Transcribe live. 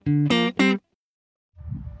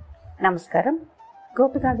నమస్కారం.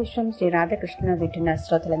 గోపికా విశ్వం శ్రీ రాధాకృష్ణ వింటున్న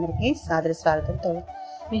శ్రోతలందరికీ సాదర స్వాగతంతో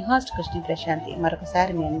మీ హాస్ట్ కృష్ణ ప్రశాంతి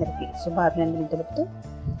మరొకసారి మీ అందరికీ శుభాభినందనలు తెలుపుతూ,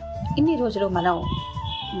 ఇన్ని రోజులు మనం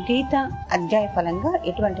గీత అధ్యాయ ఫలంగా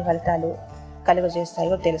ఎటువంటి ఫలితాలు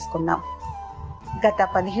కలుగజేస్తాయో తెలుసుకున్నాం. గత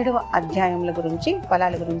 17వ అధ్యాయముల గురించి,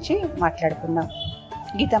 ఫలాల గురించి మాట్లాడుకున్నాం.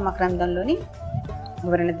 గీతా మకరందంలోని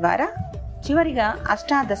వివరణ ద్వారా చివరిగా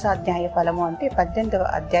అష్టాదశ అధ్యాయ ఫలము అంటే 18వ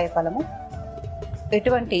అధ్యాయ ఫలము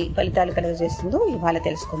ఎటువంటి ఫలితాలు కలుగజేస్తుందో ఇవాళ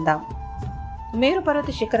తెలుసుకుందాం. మేరు పర్వత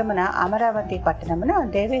శిఖరమున అమరావతి పట్టణమున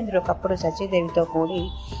దేవేంద్రుడు ఒకప్పుడు సచీదేవితో కూడి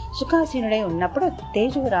సుఖాసీనుడై ఉన్నప్పుడు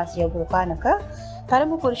తేజు రాశి ఒకనొక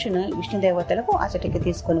పరమ పురుషుని విష్ణుదేవతలకు అచటికి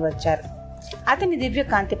తీసుకుని వచ్చారు. అతని దివ్య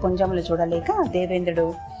కాంతి పుంజములు చూడలేక దేవేంద్రుడు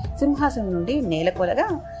సింహాసనం నుండి నేలకొలగా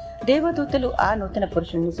దేవదూతలు ఆ నూతన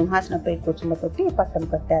పురుషుని సింహాసనంపై కూర్చుండబెట్టి పట్టం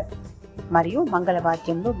కట్టారు మరియు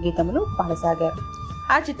మంగళవాద్యములు, గీతములు పాడసాగారు.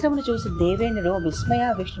 ఆ చిత్రమును చూసి దేవేంద్రుడు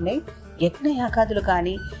విస్మయావిష్ణుడై యజ్ఞయాగాదులు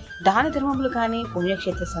కానీ, దాన ధర్మములు కానీ,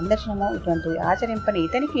 పుణ్యక్షేత్ర సందర్శనము ఇటువంటి ఆచరింపని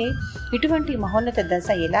ఇతనికి ఇటువంటి మహోన్నత దశ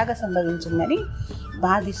ఎలాగ సంభవించిందని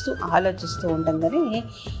బాధిస్తూ ఆలోచిస్తూ ఉంటుందని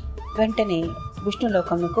వెంటనే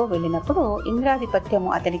విష్ణులోకమునకు వెళ్ళినప్పుడు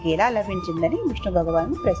ఇంద్రాధిపత్యము అతనికి ఎలా లభించిందని విష్ణు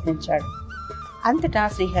భగవాను ప్రశ్నించాడు. అంతటా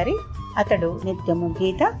శ్రీహరి అతడు నిత్యము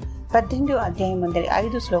గీత 18వ అధ్యాయం ముందరి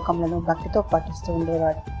 5 శ్లోకములను భక్తితో పఠిస్తూ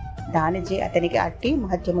ఉండేవాడు. దానిచే అతనికి అట్టి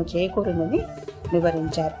మహత్యము చేకూరునని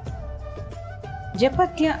వివరించారు.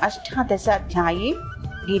 జపత్య అష్టాదశాధ్యాయే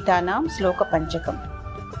గీతానాం శ్లోక పంచకం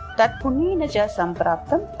తత్పుణ్యేన చ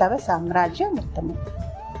సంప్రాప్తం తవ సామ్రాజ్యముత్తమం.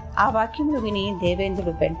 ఆ వాక్యములు విని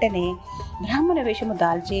దేవేంద్రుడు వెంటనే బ్రాహ్మణ వేషము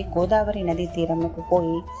దాల్చి గోదావరి నదీ తీరమునకు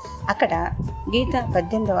పోయి అక్కడ గీత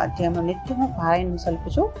 18వ అధ్యాయము నిత్యము పారాయణం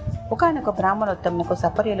సలుపుచు ఒకనొక బ్రాహ్మణోత్తమునకు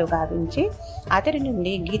సపర్యలు గావించి అతడి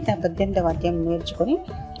నుండి గీత 18వ అధ్యాయం నేర్చుకుని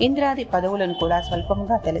ఇంద్రాది పదవులను కూడా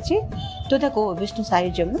స్వల్పంగా తలచి తుదకు విష్ణు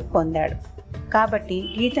సాయుధ్యమును పొందాడు. కాబట్టి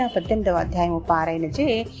గీత 18వ అధ్యాయము పారాయణచే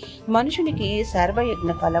మనుషునికి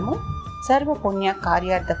సర్వయజ్ఞ ఫలము, సర్వ పుణ్య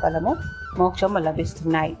కార్యార్థ ఫలము, మోక్షము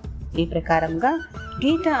లభిస్తున్నాయి. ఈ ప్రకారంగా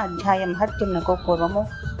గీత అధ్యాయ మహత్యమునకు పూర్వము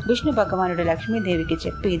విష్ణు భగవానుడు లక్ష్మీదేవికి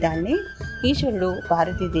చెప్పి దాన్ని ఈశ్వరుడు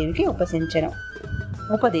పార్వతీదేవికి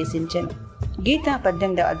ఉపదేశించెను. గీత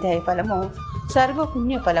 18వ అధ్యాయ ఫలము సర్వ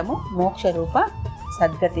పుణ్య ఫలము, మోక్ష రూప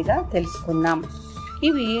సద్గతిగా తెలుసుకున్నాం.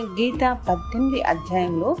 ఇవి గీత 18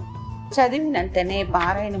 అధ్యాయంలో చదివినంతనే,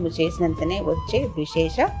 పారాయణము చేసినంతనే వచ్చే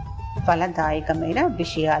విశేష ఫలదాయకమైన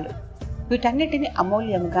విషయాలు. వీటన్నిటిని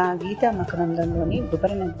అమూల్యంగా గీతా మకరందంలోని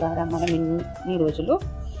వివరణ ద్వారా మనం ఇన్ని రోజులు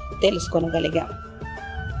తెలుసుకొనగలిగాం.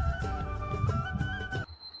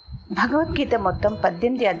 భగవద్గీత మొత్తం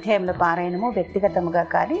 18 అధ్యాయముల పారాయణము వ్యక్తిగతముగా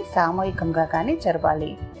కానీ, సామూహికంగా కానీ జరపాలి.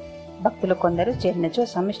 భక్తులు కొందరు చేరినచో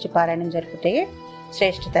సమిష్టి పారాయణం జరుపుటే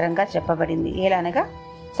శ్రేష్టతరంగా చెప్పబడింది. ఎలానగా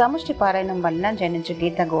సమిష్టి పారాయణం వలన జనించు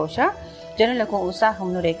గీత ఘోష జనులకు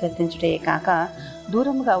ఉత్సాహమును రేకెత్తించుటే కాక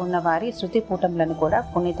దూరముగా ఉన్న వారి శృతిపూటములను కూడా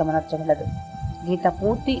పునీతమనర్చగలదు. గీత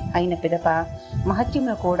పూర్తి అయిన పిదప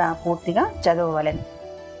మహత్యమును కూడా పూర్తిగా చదవవలెను.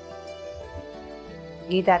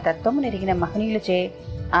 గీతా తత్వము నెరిగిన మహనీయులచే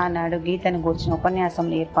ఆనాడు గీతను గూర్చిన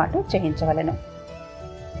ఉపన్యాసములు ఏర్పాటు చేయించవలెను.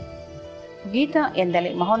 గీత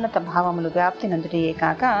ఎందలి మహోన్నత భావములు వ్యాప్తి నందుటే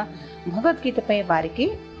కాక భగవద్గీతపై వారికి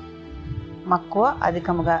మక్కువ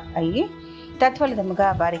అధికముగా అయ్యి తత్ఫలితముగా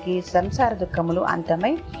వారికి సంసార దుఃఖములు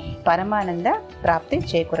అంతమై పరమానంద ప్రాప్తి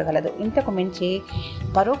చేకూరగలదు. ఇంతకు మించి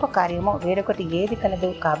పరోపకార్యము వేరొకటి ఏది కలదు.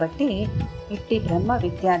 కాబట్టి ఇట్టి బ్రహ్మ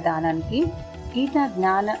విద్యా దానానికి గీతా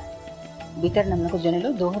జ్ఞాన వితరణమునకు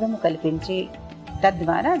జనులు దోహదము కల్పించి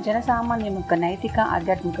తద్వారా జనసామాన్యం యొక్క నైతిక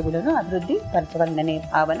ఆధ్యాత్మిక విలువను అభివృద్ధి పరచవలననే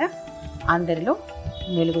భావన అందరిలో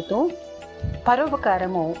మెలుగుతూ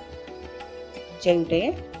పరోపకారము చేయుటే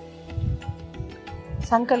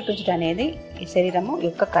సంకల్పించడం అనేది ఈ శరీరము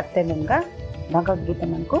యొక్క కర్తవ్యంగా భగవద్గీత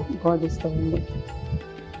మనకు బోధిస్తూ ఉంది.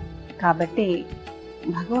 కాబట్టి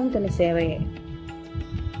భగవంతుని సేవయే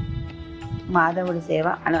మాధవుడి సేవ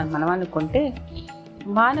అని మనం అనుకుంటే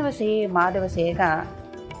మానవ సేయ మాధవ సేయగా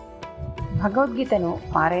భగవద్గీతను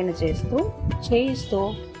పారాయణ చేయిస్తూ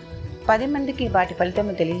 10 మందికి వాటి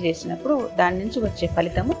ఫలితము తెలియజేసినప్పుడు దాని నుంచి వచ్చే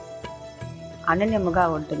ఫలితము అనన్యముగా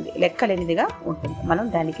ఉంటుంది, లెక్కలేనిదిగా ఉంటుంది. మనం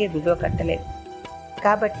దానికి విలువ కట్టలేదు.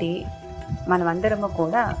 కాబట్టి మనమందరము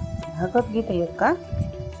కూడా భగవద్గీత యొక్క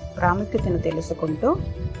ప్రాముఖ్యతను తెలుసుకుంటూ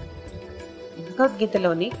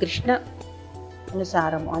భగవద్గీతలోని కృష్ణ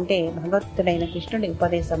అనుసారము అంటే భగవద్గీతుడైన కృష్ణుడి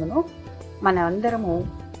ఉపదేశమును మనమందరము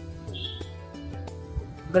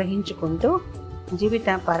గ్రహించుకుంటూ జీవిత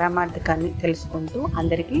పరమార్థకాన్ని తెలుసుకుంటూ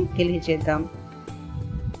అందరికీ తెలియజేద్దాం.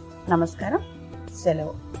 నమస్కారం.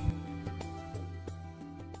 సెలవు.